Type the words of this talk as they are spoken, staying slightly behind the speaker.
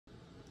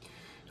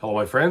Hello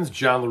my friends,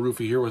 John LaRuffa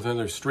here with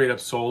another straight up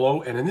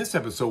solo, and in this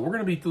episode we're going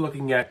to be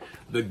looking at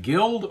the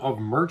Guild of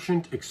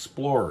Merchant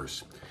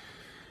Explorers.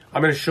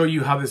 I'm going to show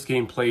you how this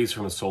game plays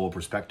from a solo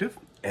perspective,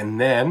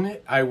 and then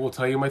I will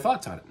tell you my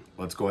thoughts on it.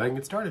 Let's go ahead and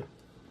get started.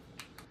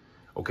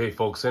 Okay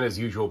folks, and as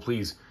usual,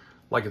 please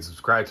like and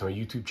subscribe to my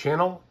YouTube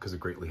channel because it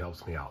greatly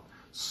helps me out.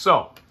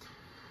 So,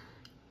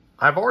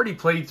 I've already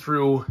played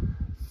through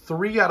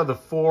 3 out of the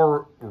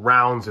 4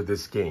 rounds of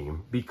this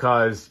game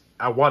because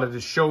I wanted to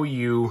show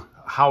you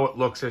how it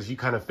looks as you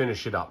kind of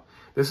finish it up.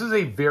 This is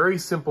a very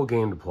simple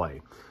game to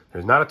play.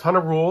 There's not a ton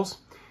of rules.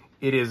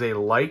 It is a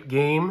light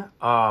game,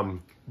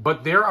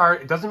 but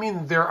it doesn't mean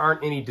that there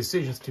aren't any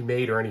decisions to be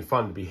made or any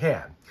fun to be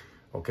had.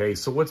 Okay,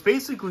 so what's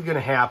basically going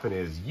to happen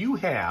is you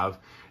have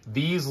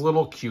these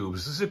little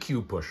cubes. This is a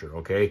cube pusher,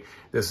 okay?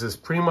 This is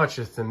pretty much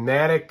a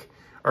thematic,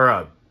 or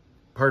a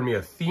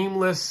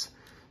themeless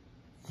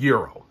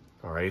Euro.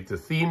 All right, the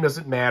theme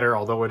doesn't matter,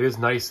 although it is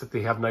nice that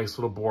they have nice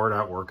little board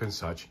artwork and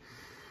such.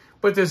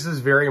 But this is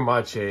very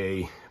much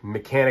a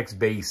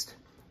mechanics-based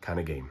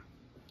kind of game.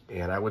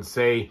 And I would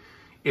say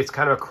it's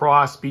kind of a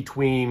cross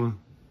between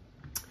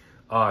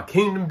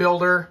Kingdom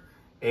Builder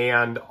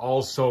and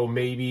also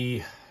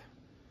maybe,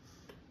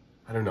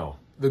 I don't know.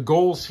 The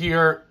goals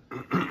here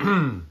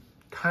kind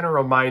of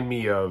remind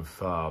me of,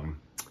 well,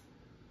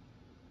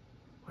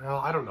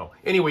 I don't know.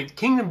 Anyway,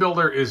 Kingdom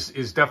Builder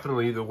is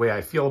definitely the way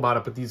I feel about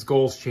it, but these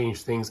goals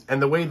change things.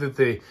 And the way that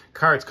the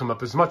cards come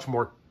up is much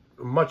more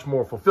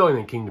fulfilling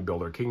than Kingdom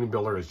Builder. Kingdom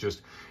Builder is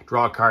just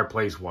draw a card,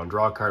 place one,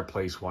 draw a card,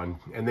 place one,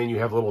 and then you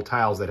have little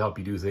tiles that help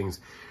you do things.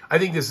 I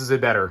think this is a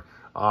better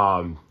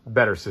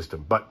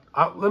system. But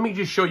let me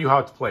just show you how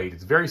it's played.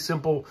 It's very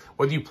simple.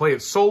 Whether you play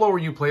it solo or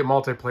you play it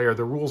multiplayer,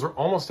 the rules are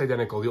almost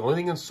identical. The only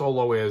thing in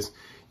solo is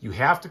you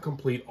have to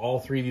complete all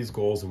 3 of these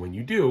goals, and when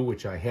you do,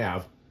 which I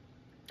have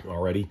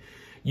already,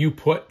 you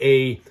put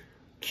a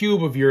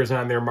cube of yours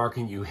on there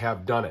marking you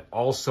have done it.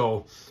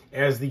 Also,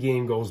 as the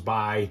game goes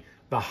by,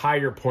 the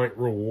higher point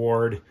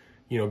reward,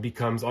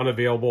 becomes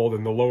unavailable,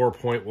 then the lower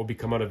point will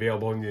become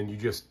unavailable, and then you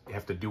just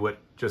have to do it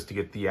just to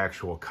get the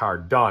actual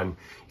card done.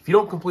 If you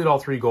don't complete all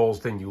 3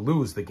 goals, then you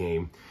lose the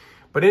game.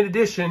 But in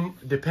addition,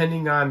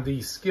 depending on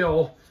the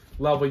skill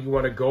level you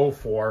want to go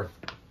for,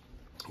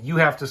 you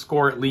have to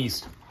score at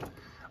least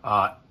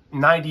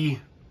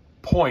 90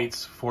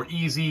 points for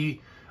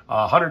easy,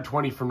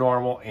 120 for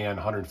normal, and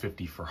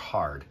 150 for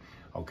hard.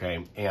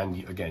 Okay,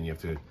 and again, you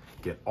have to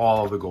get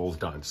all of the goals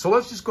done. So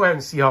let's just go ahead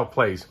and see how it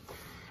plays.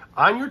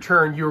 On your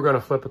turn, you're going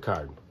to flip a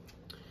card.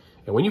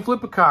 And when you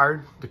flip a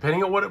card,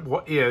 depending on what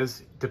it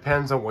is,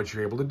 depends on what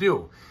you're able to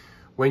do.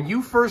 When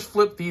you first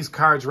flip these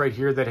cards right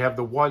here that have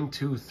the 1,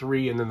 2,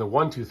 3, and then the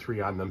 1, 2, 3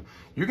 on them,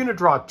 you're going to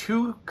draw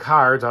 2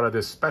 cards out of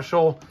this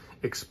special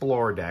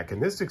Explorer deck.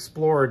 And this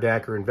Explorer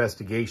deck or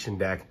Investigation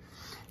deck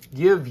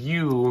give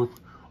you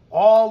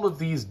all of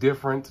these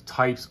different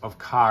types of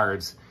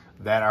cards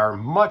that are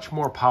much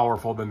more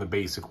powerful than the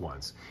basic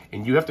ones.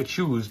 And you have to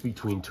choose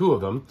between 2 of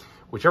them.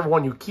 Whichever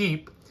one you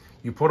keep,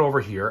 you put over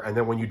here. And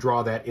then when you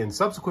draw that in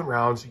subsequent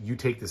rounds, you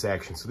take this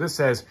action. So this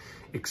says,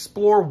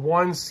 explore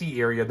 1 sea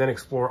area, then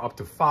explore up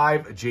to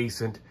 5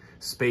 adjacent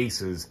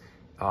spaces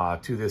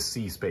to this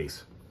sea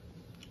space.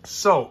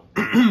 So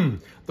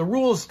the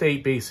rules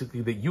state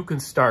basically that you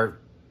can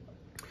start,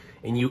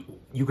 and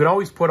you can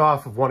always put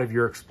off of one of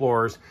your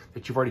explorers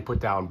that you've already put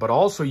down, but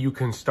also you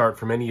can start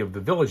from any of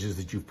the villages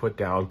that you've put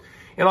down,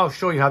 and I'll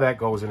show you how that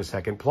goes in a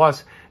second.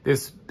 Plus,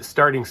 this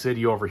starting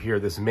city over here,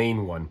 this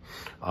main one,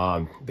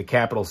 the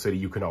capital city,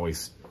 you can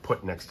always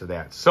put next to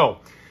that.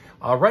 So,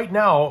 right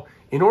now,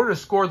 in order to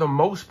score the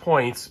most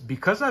points,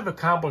 because I've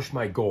accomplished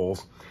my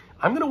goals,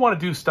 I'm going to want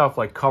to do stuff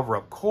like cover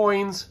up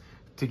coins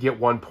to get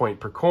 1 point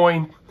per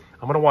coin.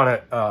 I'm going to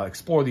want to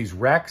explore these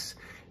wrecks.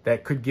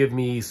 That could give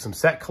me some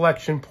set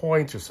collection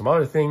points or some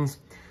other things.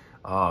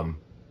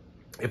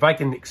 If I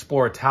can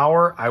explore a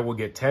tower, I will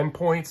get 10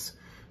 points.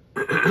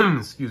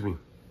 Excuse me.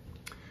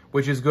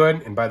 Which is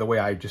good. And by the way,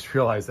 I just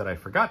realized that I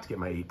forgot to get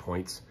my 8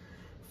 points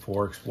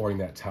for exploring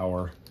that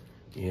tower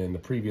in the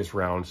previous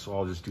round. So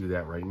I'll just do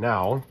that right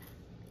now.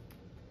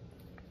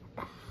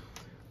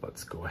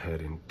 Let's go ahead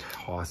and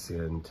toss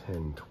in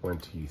 10,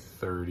 20,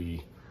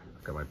 30.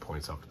 I've got my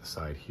points off to the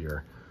side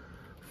here.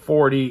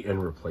 40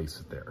 and replace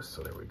it there.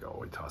 So there we go.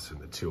 We toss in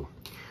the 2.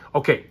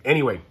 Okay,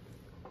 anyway.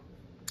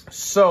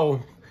 So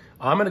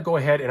I'm going to go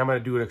ahead and I'm going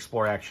to do an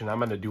explore action. I'm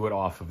going to do it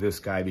off of this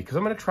guy because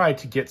I'm going to try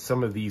to get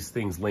some of these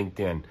things linked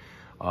in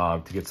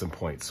to get some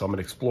points. So I'm going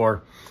to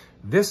explore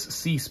this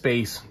sea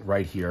space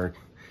right here.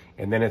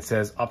 And then it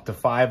says up to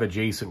 5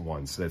 adjacent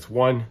ones. So that's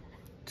 1,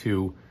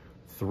 2,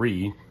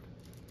 3,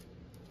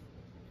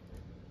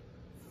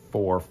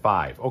 4,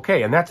 5.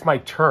 Okay, and that's my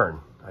turn.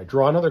 I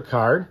draw another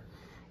card.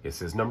 It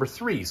says number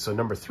 3. So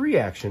number 3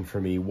 action for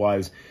me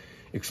was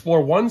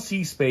explore 1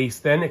 sea space,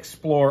 then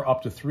explore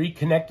up to 3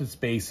 connected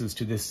spaces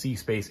to this sea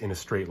space in a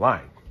straight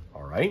line.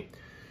 All right.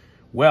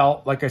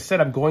 Well, like I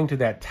said, I'm going to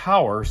that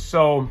tower.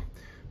 So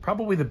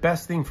probably the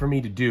best thing for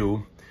me to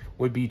do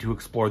would be to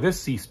explore this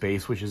sea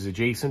space, which is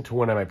adjacent to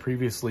one of my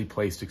previously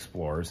placed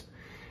explorers.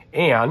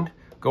 And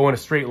go in a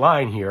straight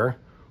line here.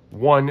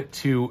 1,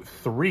 2,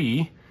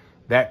 3.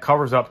 That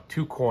covers up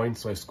 2 coins,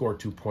 so I score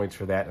 2 points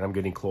for that, and I'm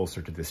getting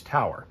closer to this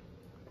tower.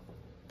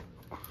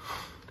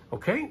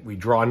 Okay, we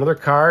draw another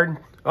card.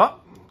 Oh,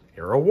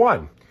 arrow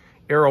 1.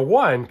 Arrow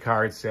 1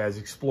 card says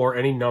explore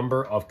any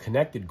number of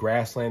connected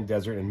grassland,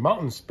 desert, and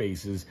mountain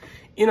spaces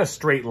in a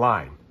straight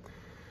line.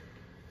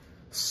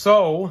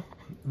 So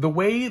the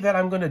way that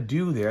I'm going to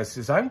do this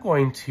is I'm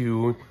going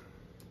to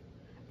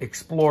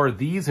explore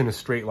these in a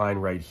straight line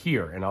right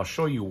here, and I'll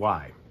show you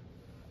why.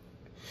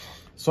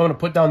 So I'm going to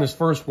put down this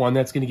first one.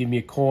 That's going to give me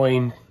a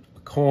coin,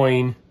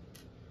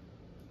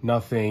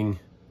 nothing,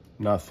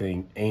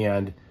 nothing,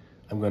 and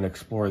I'm going to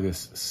explore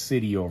this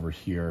city over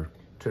here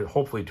to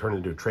hopefully turn it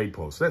into a trade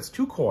post. So that's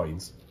 2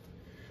 coins.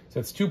 So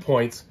that's 2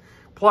 points.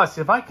 Plus,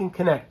 if I can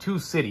connect 2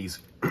 cities,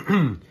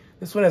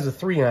 this one has a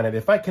 3 on it.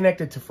 If I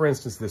connect it to, for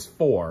instance, this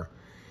 4,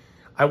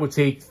 I would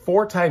take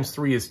 4 times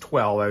 3 is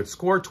 12. I would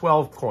score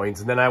 12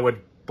 coins, and then I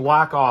would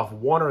block off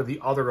one or the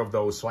other of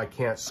those so I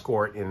can't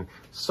score it in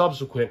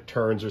subsequent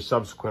turns or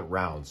subsequent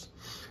rounds.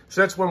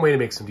 So that's one way to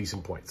make some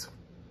decent points.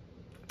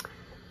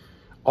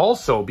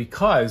 Also,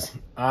 because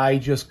I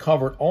just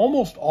covered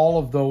almost all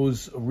of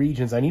those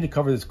regions, I need to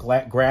cover this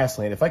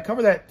grassland. If I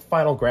cover that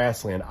final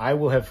grassland, I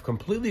will have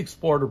completely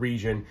explored a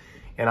region,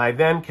 and I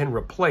then can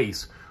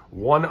replace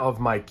one of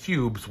my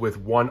cubes with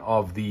one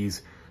of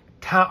these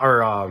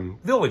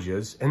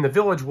villages, and the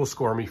village will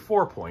score me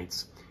 4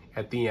 points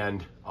at the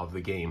end of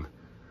the game.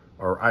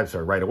 Or, I'm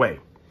sorry, right away.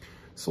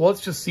 So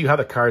let's just see how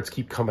the cards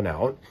keep coming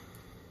out.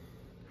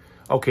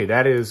 Okay,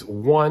 that is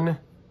 1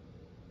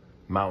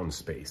 mountain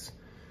space.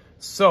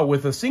 So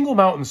with a single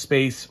mountain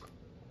space,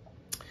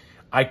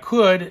 I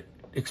could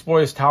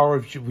explore this tower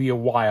via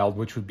wild,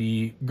 which would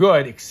be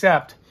good,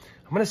 except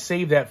I'm going to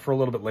save that for a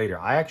little bit later.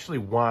 I actually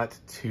want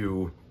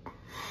to,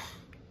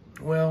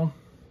 well,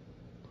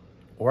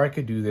 or I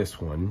could do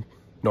this one.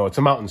 No, it's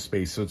a mountain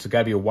space, so it's got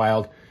to be a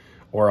wild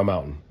or a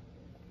mountain.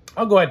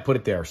 I'll go ahead and put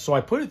it there. So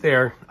I put it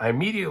there. I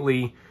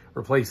immediately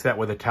replace that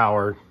with a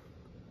tower,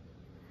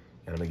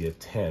 and I'm going to get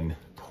 10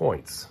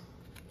 points.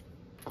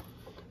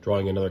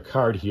 Drawing another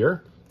card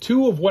here.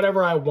 2 of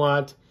whatever I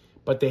want,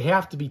 but they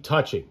have to be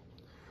touching.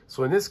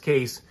 So in this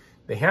case,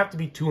 they have to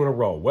be 2 in a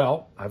row.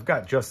 Well, I've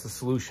got just the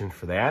solution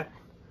for that.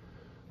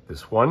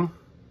 This one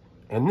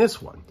and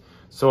this one.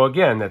 So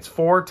again, that's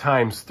 4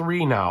 times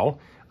 3 now.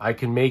 I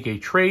can make a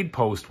trade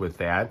post with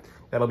that.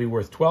 That'll be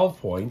worth 12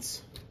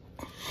 points.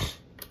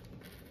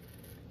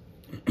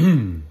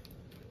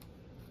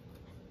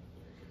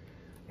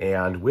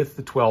 And with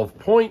the 12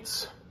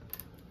 points,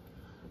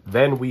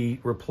 then we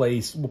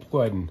replace, we'll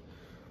go ahead and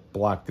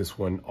block this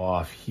one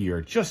off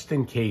here, just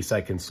in case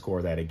I can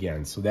score that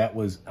again. So that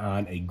was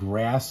on a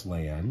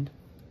grassland.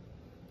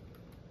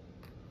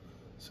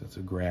 So it's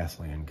a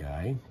grassland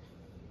guy.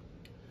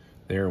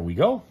 There we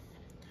go.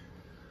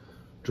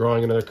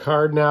 Drawing another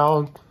card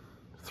now.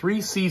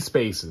 3 C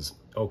spaces.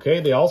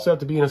 Okay, they also have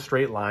to be in a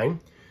straight line.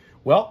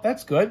 Well,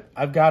 that's good.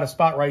 I've got a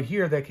spot right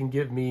here that can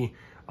give me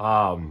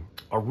a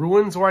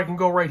ruins, or I can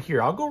go right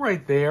here. I'll go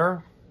right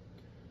there,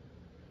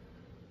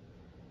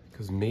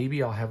 because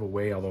maybe I'll have a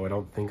way, although I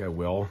don't think I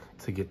will,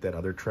 to get that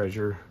other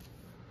treasure.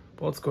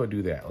 But let's go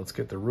do that. Let's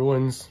get the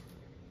ruins.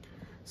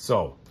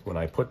 So when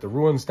I put the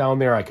ruins down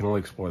there, I can only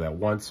explore that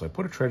once. So I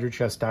put a treasure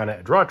chest on it,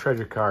 I draw a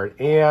treasure card,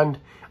 and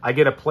I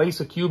get to place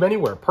a cube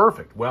anywhere.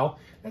 Perfect. Well,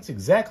 that's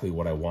exactly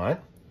what I want,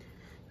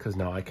 because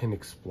now I can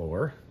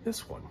explore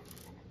this one.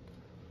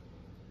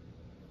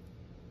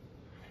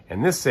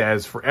 And this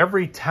says for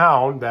every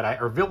town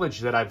that or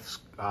village that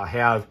I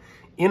have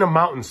in a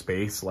mountain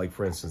space, like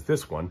for instance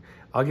this one,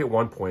 I'll get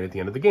 1 point at the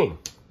end of the game.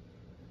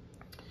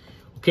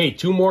 Okay,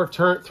 3 more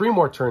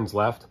turns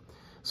left.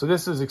 So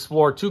this is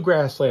explore 2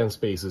 grassland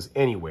spaces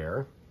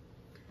anywhere.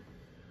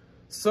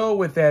 So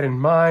with that in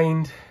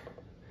mind,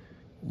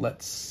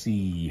 let's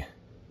see.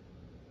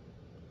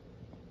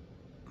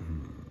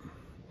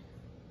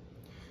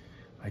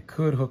 I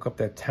could hook up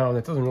that town.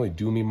 That doesn't really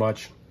do me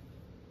much.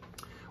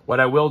 What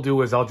I will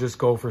do is I'll just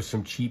go for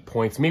some cheap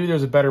points. Maybe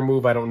there's a better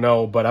move, I don't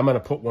know, but I'm going to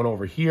put one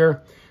over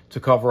here to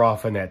cover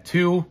off on that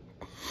 2.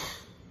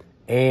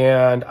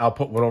 And I'll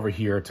put one over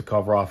here to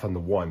cover off on the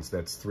 1, so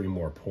that's 3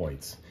 more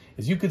points.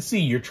 As you can see,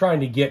 you're trying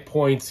to get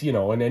points, you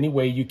know, in any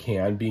way you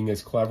can, being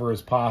as clever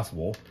as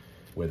possible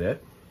with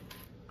it.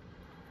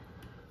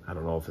 I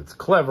don't know if it's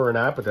clever or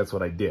not, but that's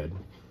what I did.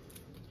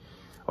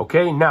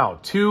 Okay, now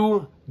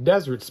 2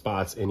 desert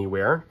spots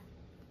anywhere.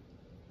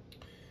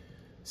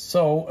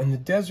 So in the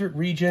desert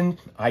region,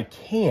 I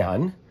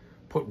can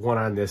put one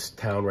on this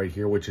town right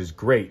here, which is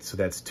great. So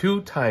that's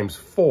 2 times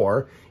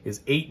 4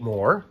 is 8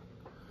 more.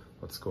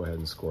 Let's go ahead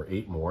and score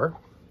 8 more.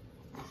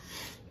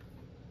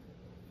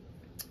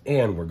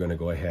 And we're going to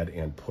go ahead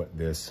and put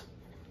this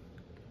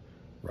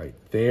right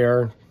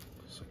there.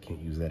 So I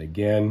can't use that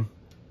again.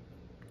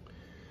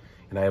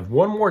 And I have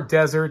 1 more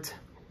desert.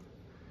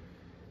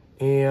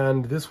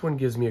 And this one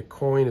gives me a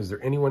coin. Is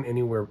there anyone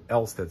anywhere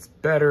else that's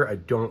better? I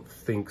don't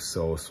think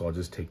so, so I'll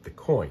just take the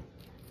coin.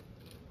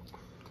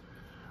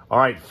 All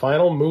right,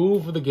 final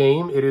move of the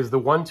game. It is the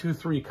 1, 2,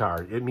 3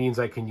 card. It means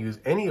I can use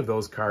any of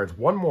those cards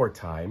one more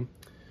time.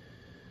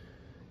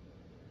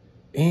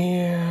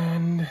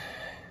 And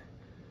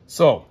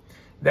so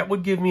that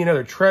would give me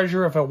another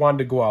treasure if I wanted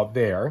to go out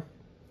there.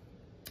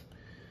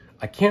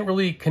 I can't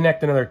really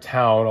connect another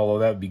town, although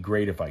that would be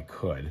great if I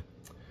could.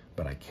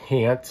 But I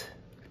can't.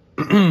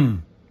 I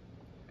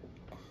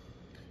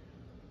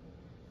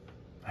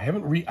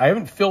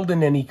haven't filled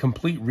in any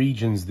complete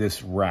regions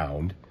this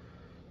round.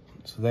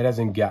 So that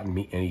hasn't gotten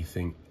me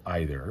anything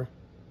either.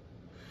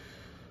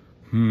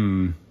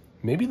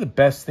 Maybe the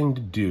best thing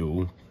to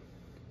do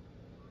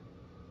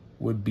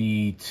would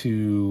be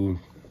to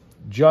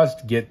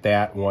just get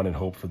that one and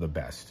hope for the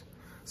best.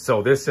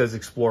 So this says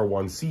explore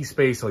 1 sea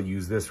space. I'll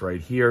use this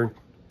right here.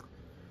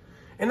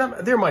 And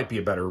there might be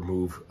a better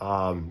move.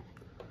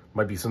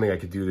 Might be something I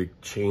could do to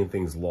chain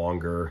things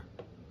longer.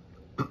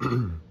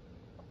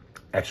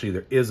 Actually,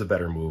 there is a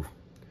better move.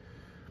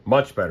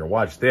 Much better.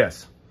 Watch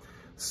this.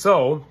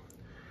 So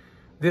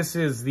this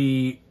is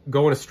the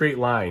go in a straight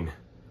line.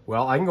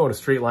 Well, I can go in a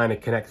straight line and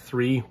connect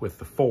 3 with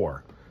the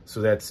 4.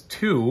 So that's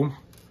 2,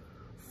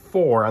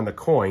 4 on the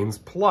coins,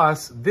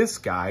 plus this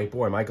guy.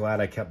 Boy, am I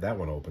glad I kept that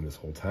one open this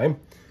whole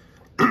time.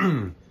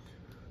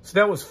 So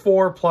that was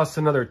 4 plus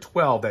another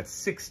 12. That's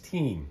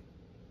 16.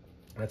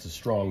 That's a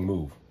strong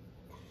move.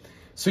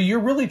 So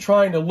you're really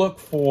trying to look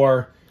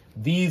for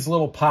these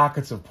little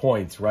pockets of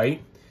points,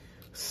 right?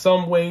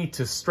 Some way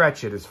to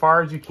stretch it as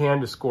far as you can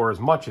to score as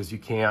much as you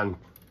can.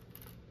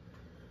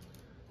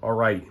 All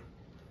right.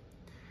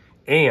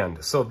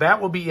 And so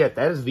that will be it.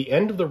 That is the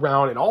end of the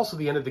round and also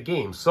the end of the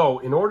game. So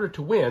in order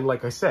to win,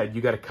 like I said,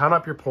 you got to count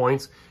up your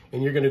points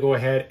and you're going to go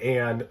ahead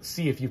and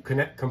see if you've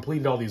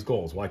completed all these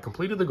goals. Well, I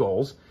completed the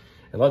goals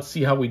and let's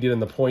see how we did in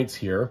the points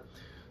here.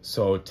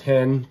 So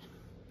 10,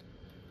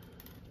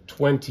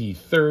 20,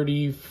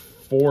 30,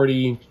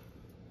 40,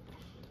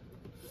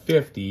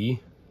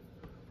 50,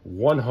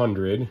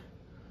 100,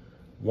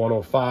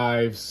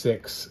 105,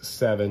 6,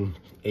 7,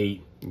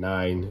 8,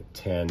 9,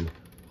 10,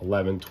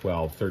 11,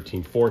 12,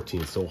 13,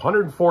 14. So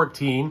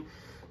 114.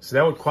 So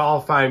that would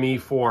qualify me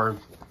for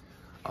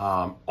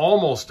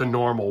almost a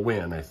normal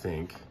win, I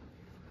think.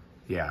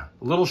 Yeah,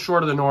 a little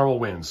short of the normal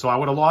win. So I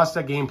would have lost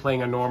that game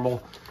playing a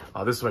normal.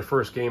 This is my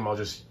first game. I'll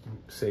just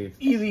say it's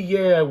easy.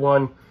 Yeah, I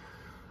won.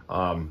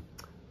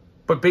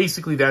 But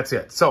basically, that's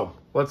it. So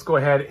let's go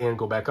ahead and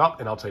go back up,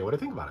 and I'll tell you what I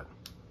think about it.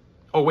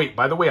 Oh, wait,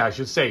 by the way, I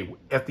should say,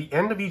 at the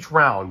end of each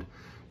round,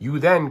 you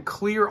then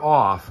clear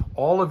off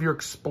all of your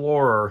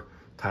Explorer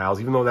tiles,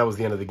 even though that was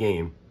the end of the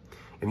game.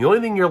 And the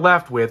only thing you're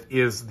left with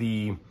is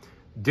the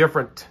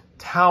different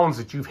towns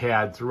that you've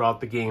had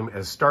throughout the game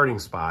as starting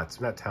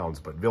spots. Not towns,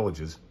 but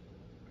villages.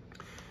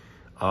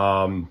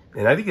 And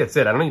I think that's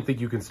it. I don't even think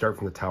you can start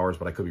from the towers,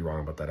 but I could be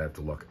wrong about that. I have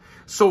to look.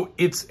 So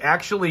it's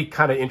actually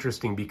kind of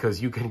interesting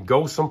because you can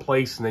go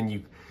someplace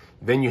and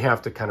then you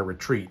have to kind of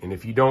retreat. And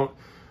if you don't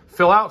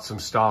fill out some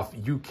stuff,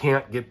 you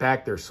can't get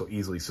back there so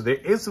easily. So there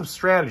is some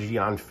strategy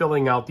on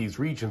filling out these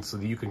regions so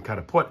that you can kind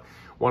of put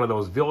one of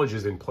those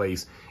villages in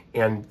place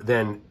and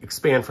then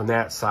expand from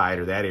that side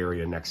or that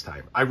area next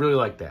time. I really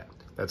like that.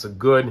 That's a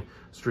good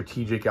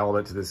strategic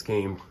element to this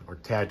game, or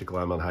tactical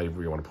element,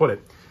 however you want to put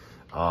it.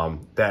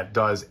 That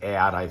does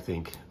add, I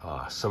think,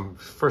 some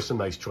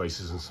nice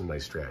choices and some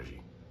nice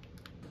strategy.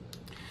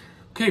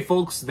 Okay,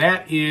 folks,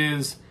 that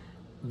is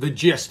the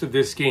gist of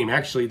this game.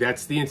 Actually,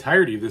 that's the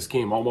entirety of this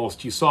game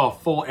almost. You saw a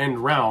full end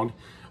round,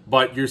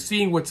 but you're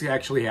seeing what's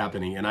actually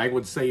happening. And I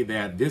would say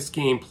that this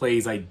game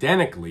plays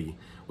identically,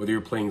 whether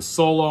you're playing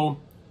solo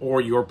or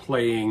you're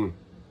playing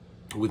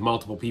with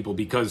multiple people,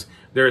 because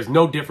there is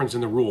no difference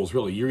in the rules,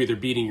 really. You're either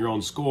beating your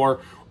own score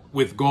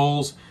with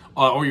goals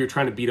or you're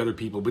trying to beat other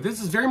people. But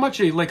this is very much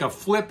like a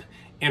flip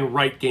and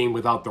right game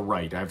without the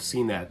right. I've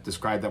seen that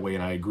described that way,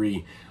 and I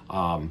agree.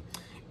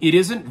 It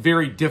isn't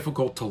very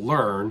difficult to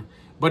learn,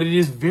 but it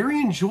is very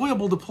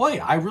enjoyable to play.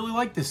 I really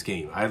like this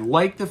game. I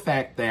like the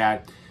fact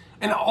that,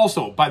 and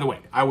also, by the way,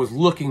 I was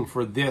looking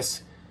for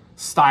this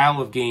style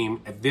of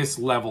game at this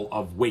level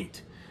of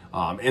weight.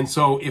 And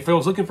so if I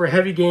was looking for a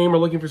heavy game or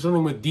looking for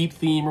something with deep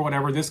theme or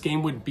whatever, this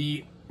game would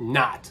be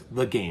not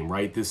the game,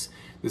 right? This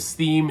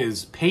theme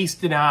is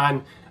pasted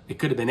on. It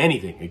could have been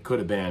anything. It could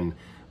have been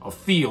a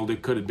field.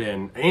 It could have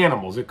been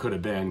animals. It could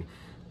have been,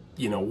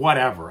 you know,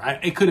 whatever.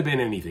 It could have been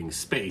anything.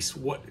 Space.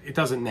 It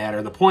doesn't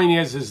matter. The point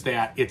is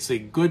that it's a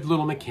good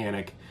little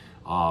mechanic.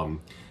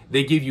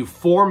 They give you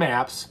 4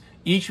 maps.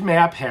 Each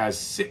map has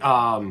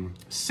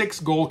 6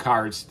 gold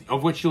cards,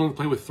 of which you only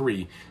play with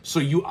 3. So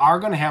you are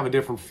going to have a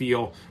different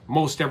feel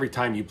most every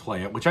time you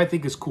play it, which I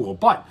think is cool.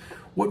 But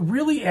what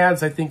really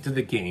adds, I think, to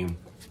the game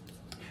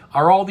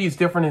are all these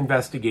different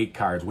investigate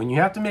cards. When you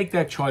have to make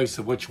that choice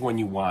of which one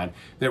you want,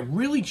 that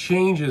really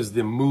changes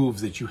the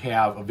moves that you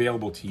have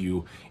available to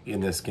you in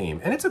this game.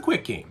 And it's a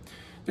quick game.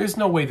 There's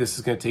no way this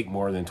is going to take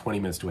more than 20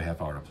 minutes to a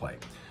half hour to play.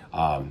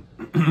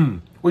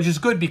 Which is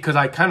good because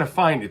I kind of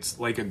find it's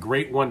like a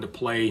great one to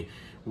play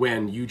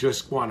when you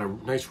just want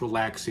a nice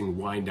relaxing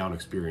wind down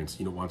experience.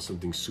 You don't want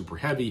something super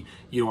heavy,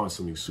 you don't want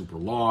something super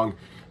long.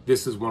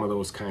 This is one of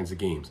those kinds of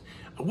games.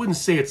 I wouldn't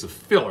say it's a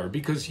filler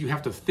because you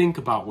have to think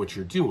about what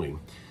you're doing.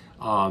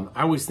 I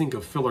always think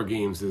of filler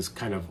games as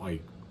kind of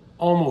like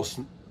almost,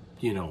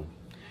 you know,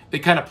 they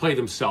kind of play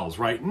themselves,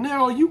 right?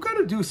 No, you got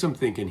to do some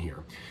thinking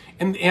here.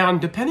 And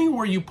depending on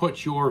where you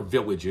put your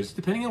villages,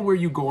 depending on where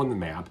you go on the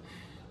map,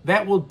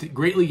 that will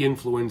greatly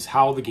influence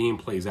how the game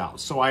plays out.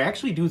 So I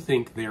actually do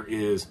think there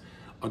is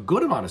a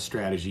good amount of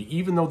strategy,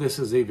 even though this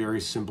is a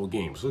very simple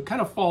game. So it kind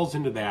of falls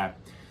into that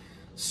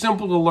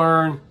simple to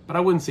learn, but I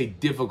wouldn't say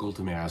difficult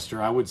to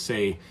master. I would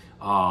say,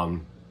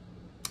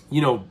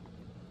 you know,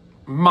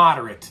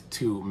 moderate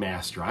to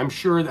master. I'm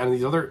sure that on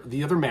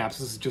the other maps,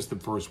 this is just the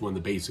first one, the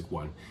basic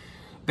one,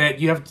 that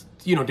you have,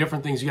 you know,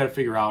 different things you got to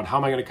figure out. How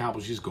am I going to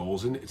accomplish these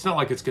goals? And it's not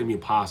like it's going to be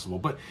impossible,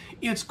 but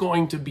it's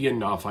going to be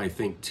enough, I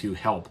think, to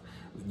help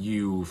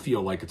you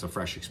feel like it's a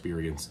fresh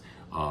experience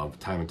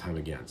time and time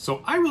again.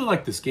 So I really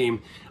like this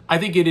game. I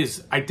think it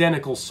is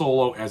identical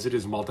solo as it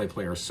is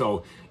multiplayer.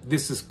 So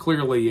this is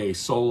clearly a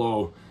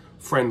solo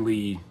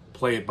friendly,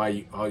 play it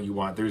by how you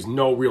want. There's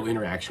no real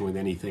interaction with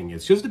anything.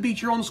 It's just to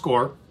beat your own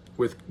score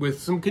with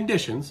some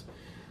conditions.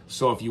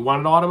 So if you want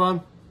an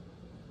Automon,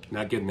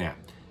 not getting that.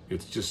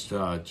 It's just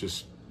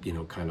you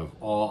know, kind of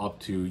all up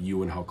to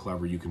you and how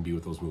clever you can be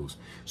with those moves.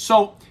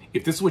 So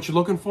if this is what you're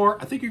looking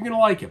for, I think you're going to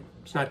like it.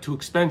 It's not too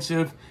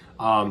expensive.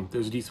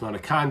 There's a decent amount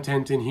of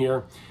content in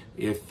here.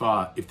 If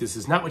this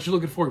is not what you're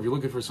looking for, if you're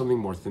looking for something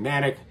more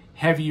thematic,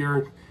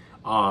 heavier,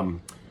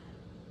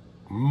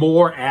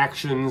 more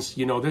actions,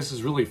 you know, this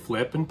is really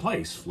flip and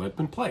place,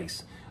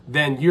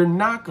 then you're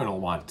not going to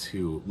want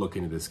to look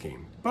into this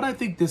game. But I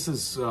think this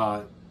is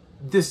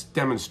this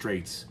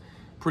demonstrates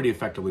pretty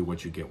effectively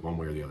what you get one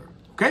way or the other.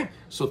 Okay,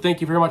 so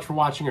thank you very much for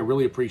watching. I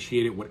really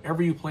appreciate it.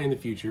 Whatever you play in the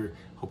future,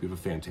 hope you have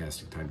a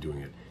fantastic time doing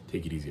it.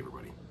 Take it easy,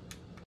 everybody.